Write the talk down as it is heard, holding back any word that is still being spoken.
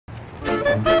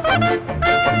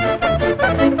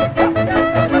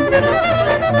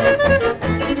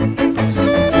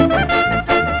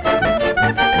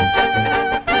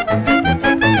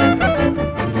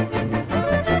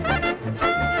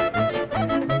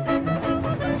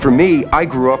For me, I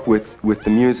grew up with the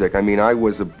music. I mean, I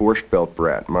was a Borscht Belt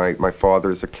brat. My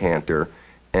father's a cantor,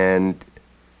 and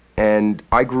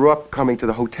I grew up coming to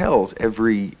the hotels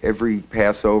every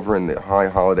Passover and the high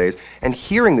holidays and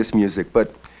hearing this music,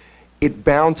 but it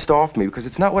bounced off me because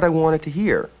it's not what I wanted to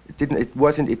hear. It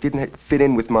didn't fit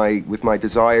in with my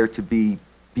desire to be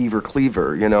Beaver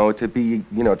Cleaver,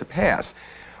 to pass.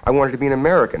 I wanted to be an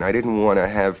American. I didn't want to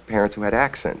have parents who had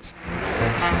accents.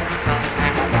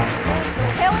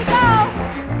 Here we go!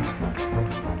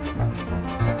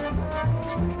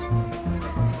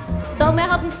 Doch mehr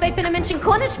haben zwei von den Menschen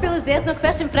können spielen, sie ist noch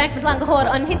fest im Frank mit langen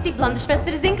Haaren und hit die blonde Schwester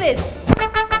ist Englisch.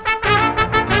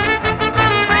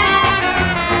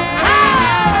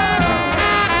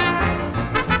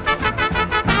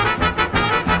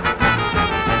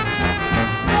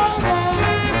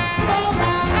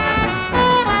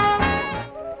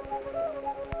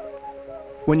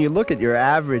 When you look at your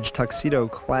average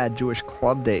tuxedo-clad Jewish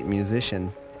club date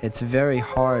musician, it's very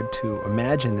hard to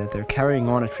imagine that they're carrying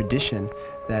on a tradition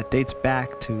that dates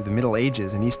back to the Middle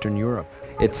Ages in Eastern Europe.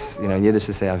 It's, Yiddish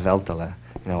to say a Weltele,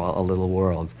 a little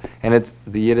world. And it's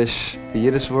the Yiddish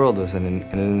world is an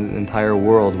entire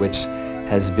world which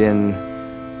has been,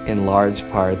 in large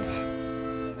parts,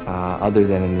 other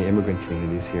than in the immigrant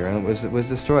communities here, and it was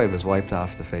destroyed, was wiped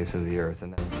off the face of the earth.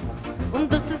 Und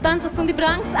das ist dann so von die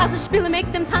Bronx, also spielen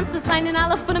mit dem Tanzen sein in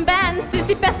alle von den Bands, ist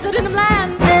die